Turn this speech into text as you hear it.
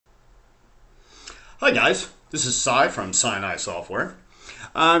Hi guys, this is Si from SiNi Software.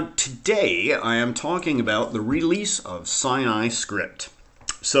 Today I am talking about the release of Siniscript.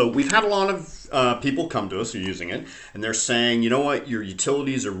 So we've had a lot of people come to us who are using it, and they're saying, you know what, your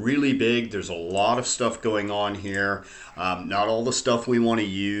utilities are really big, there's a lot of stuff going on here, not all the stuff we want to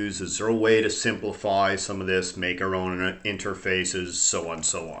use. Is there a way to simplify some of this, make our own interfaces, so on and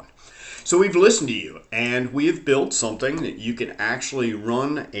so on. So we've listened to you, and we have built something that you can actually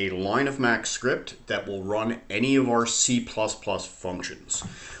run a line of Max script that will run any of our C++ functions,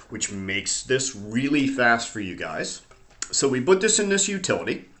 which makes this really fast for you guys. So we put this in this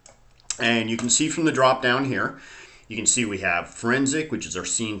utility, and you can see from the drop down here, you can see we have Forensic, which is our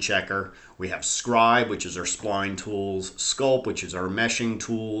scene checker. We have Scribe, which is our spline tools. Sculpt, which is our meshing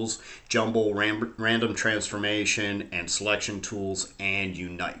tools. Jumble, random transformation, and selection tools, and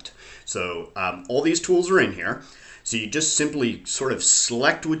Unite. So all these tools are in here. So you just simply sort of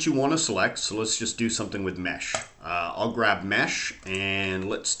select what you want to select. So let's just do something with mesh. I'll grab mesh, and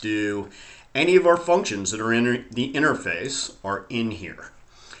let's do any of our functions that are in the interface are in here.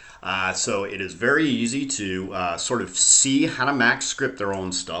 So it is very easy to sort of see how to Max script their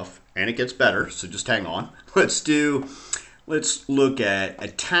own stuff, and it gets better, so just hang on. Let's look at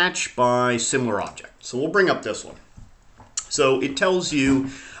attach by similar object. So we'll bring up this one. So it tells you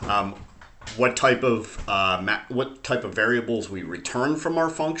what type of variables we return from our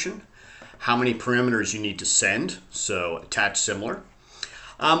function, how many parameters you need to send, so attach similar.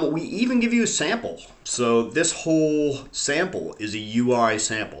 We even give you a sample. So this whole sample is a UI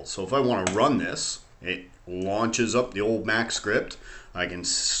sample. So if I want to run this, it launches up the old Max script. I can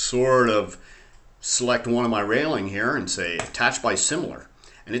sort of select one of my railing here and say attach by similar.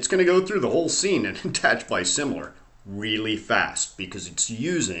 And it's going to go through the whole scene and attach by similar really fast because it's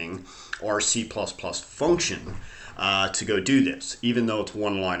using our C++ function to go do this, even though it's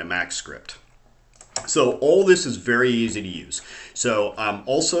one line of Max script. So all this is very easy to use. So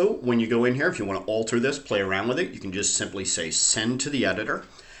also, when you go in here, if you want to alter this, play around with it, you can just simply say send to the editor,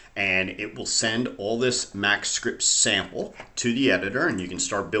 and it will send all this Max script sample to the editor, and you can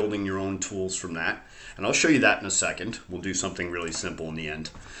start building your own tools from that. And I'll show you that in a second. We'll do something really simple in the end.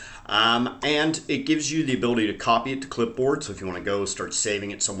 And it gives you the ability to copy it to clipboard, so if you want to go start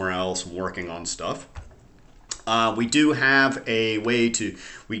saving it somewhere else and working on stuff. We do have a way to,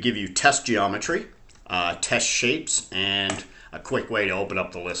 we give you test geometry, test shapes, and a quick way to open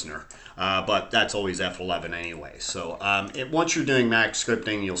up the listener. But that's always F11 anyway. So once you're doing Max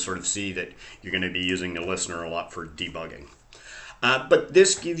scripting, you'll sort of see that you're going to be using the listener a lot for debugging. But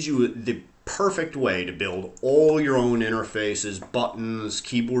this gives you the perfect way to build all your own interfaces, buttons,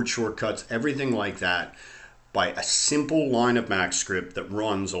 keyboard shortcuts, everything like that by a simple line of Max script that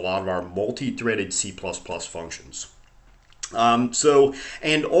runs a lot of our multi-threaded C++ functions.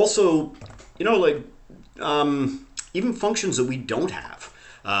 And also, you know, like even functions that we don't have.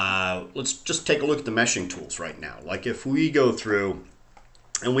 Let's just take a look at the meshing tools right now. Like if we go through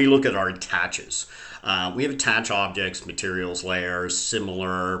and we look at our attaches, we have attach objects, materials, layers,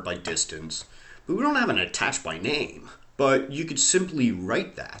 similar by distance, but we don't have an attach by name. But you could simply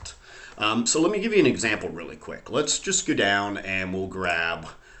write that. So let me give you an example really quick. Let's just go down and we'll grab,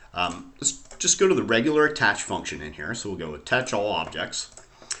 let's just go to the regular attach function in here. So we'll go attach all objects.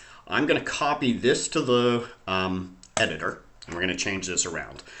 I'm going to copy this to the editor, and we're going to change this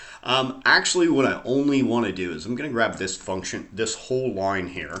around. Actually, what I only want to do is I'm going to grab this function, this whole line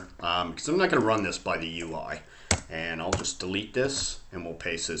here, because I'm not going to run this by the UI. And I'll just delete this, and we'll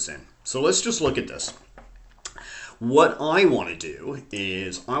paste this in. So let's just look at this. What I want to do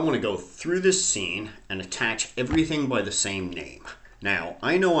is I want to go through this scene and attach everything by the same name. Now,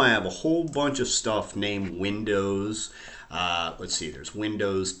 I know I have a whole bunch of stuff named Windows. Let's see, there's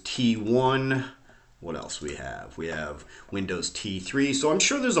Windows T1. What else we have? We have Windows T3. So I'm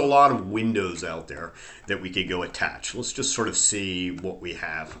sure there's a lot of Windows out there that we could go attach. Let's just sort of see what we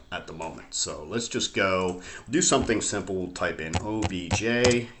have at the moment. So let's just go do something simple. We'll type in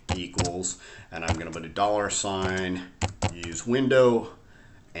obj equals, and I'm going to put a $sign, use window,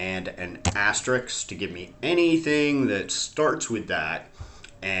 and an asterisk to give me anything that starts with that,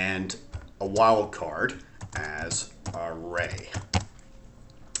 and a wildcard as array.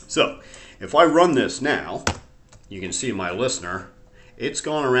 So if I run this now, you can see my listener, it's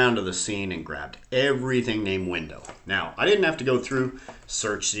gone around to the scene and grabbed everything named window. Now, I didn't have to go through,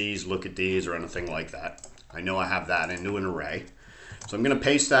 search these, look at these, or anything like that. I know I have that into an array. So I'm going to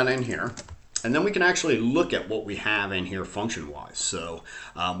paste that in here. And then we can actually look at what we have in here function-wise. So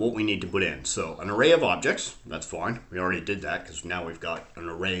what we need to put in. So an array of objects, that's fine. We already did that because now we've got an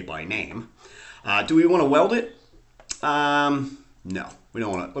array by name. Do we want to weld it? No. We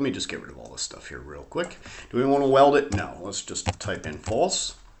don't want to, let me just get rid of all this stuff here real quick. Do we want to weld it? No, let's just type in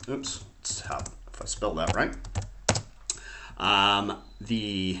false. Oops, if I spelled that right.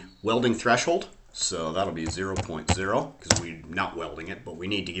 The welding threshold, so that'll be 0.0 because we're not welding it, but we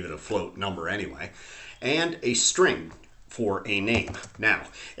need to give it a float number anyway. And a string for a name. Now,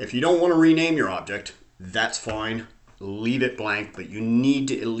 if you don't want to rename your object, that's fine. Leave it blank, but you need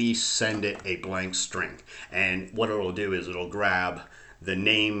to at least send it a blank string. And what it'll do is it'll grab the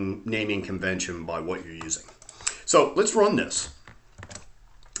naming convention by what you're using. So let's run this.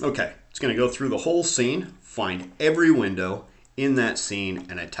 Okay, it's going to go through the whole scene, find every window in that scene,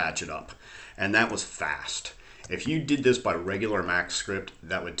 and attach it up. And that was fast. If you did this by regular Maxscript,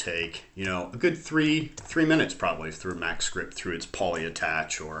 that would take, you know, a good three minutes probably through Maxscript through its poly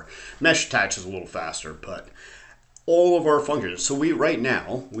attach, or mesh attach is a little faster, but all of our functions. So right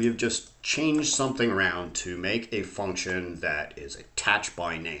now we have just changed something around to make a function that is attached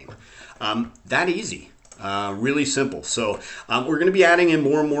by name. That easy. Really simple. So we're going to be adding in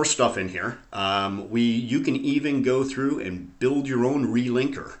more and more stuff in here. You can even go through and build your own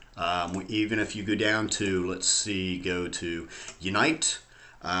relinker. Even if you go down to, let's see, go to Unite.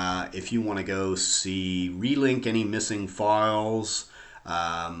 If you want to go see relink any missing files.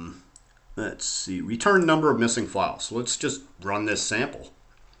 Let's see, return number of missing files. So let's just run this sample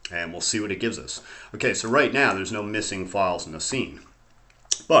and we'll see what it gives us. Okay, so right now there's no missing files in the scene.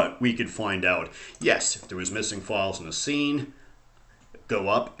 But we could find out, yes, if there was missing files in the scene, go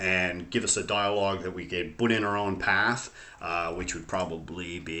up and give us a dialog that we could put in our own path, which would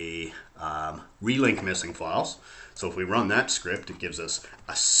probably be relink missing files. So if we run that script, it gives us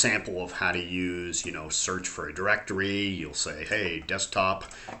a sample of how to use, you know, search for a directory. You'll say, hey, desktop,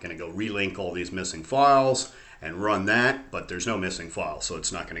 going to go relink all these missing files and run that, but there's no missing files, so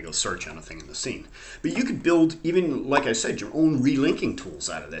it's not going to go search anything in the scene. But you could build, even like I said, your own relinking tools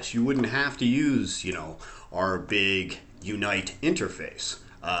out of this. You wouldn't have to use, you know, our big Unite interface.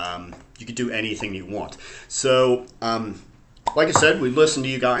 You could do anything you want. So, like I said, we listened to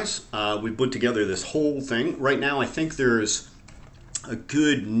you guys. We put together this whole thing. Right now, I think there's a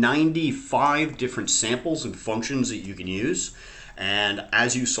good 95 different samples and functions that you can use. And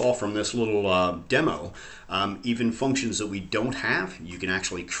as you saw from this little demo, even functions that we don't have, you can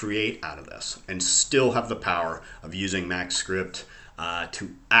actually create out of this and still have the power of using Maxscript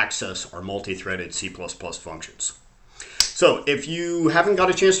to access our multi-threaded C++ functions. So if you haven't got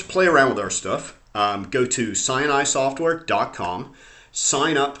a chance to play around with our stuff, go to SiNiSoftware.com,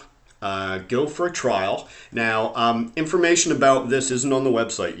 sign up, go for a trial. Now, information about this isn't on the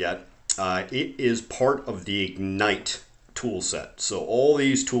website yet. It is part of the Ignite tool set. So all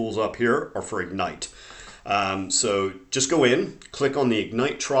these tools up here are for Ignite. So just go in, click on the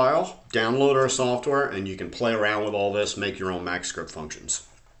Ignite trial, download our software, and you can play around with all this, make your own Maxscript functions.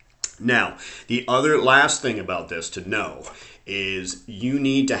 Now, the last thing about this to know is you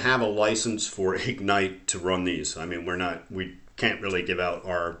need to have a license for Ignite to run these. I mean, we can't really give out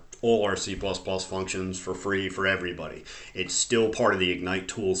all our C++ functions for free for everybody. It's still part of the Ignite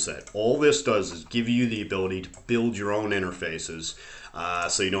tool set. All this does is give you the ability to build your own interfaces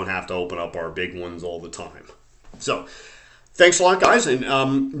so you don't have to open up our big ones all the time. So, thanks a lot, guys,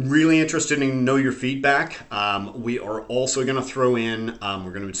 and really interested in know your feedback. We are also going to throw in,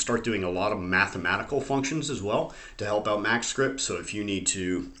 we're going to start doing a lot of mathematical functions as well to help out Maxscript. So if you need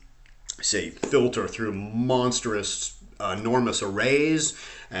to, say, filter through monstrous, enormous arrays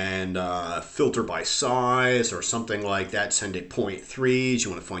and filter by size or something like that, send it 0.3s, you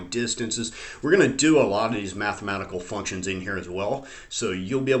want to find distances. We're going to do a lot of these mathematical functions in here as well, so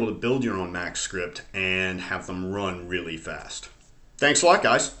you'll be able to build your own Maxscript and have them run really fast. Thanks a lot,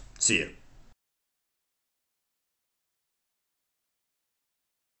 guys. See you.